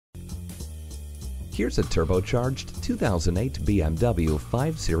Here's a turbocharged 2008 BMW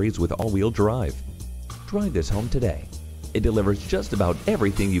 5 Series with all-wheel drive. Drive this home today. It delivers just about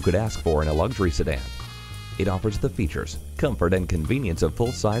everything you could ask for in a luxury sedan. It offers the features, comfort, and convenience of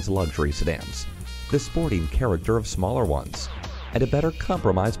full-size luxury sedans, the sporting character of smaller ones, and a better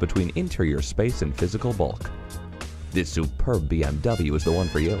compromise between interior space and physical bulk. This superb BMW is the one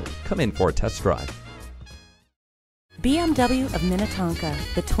for you. Come in for a test drive. BMW of Minnetonka,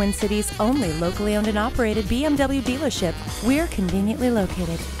 the Twin Cities' only locally owned and operated BMW dealership. We're conveniently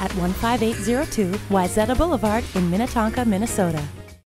located at 15802 Wayzata Boulevard in Minnetonka, Minnesota.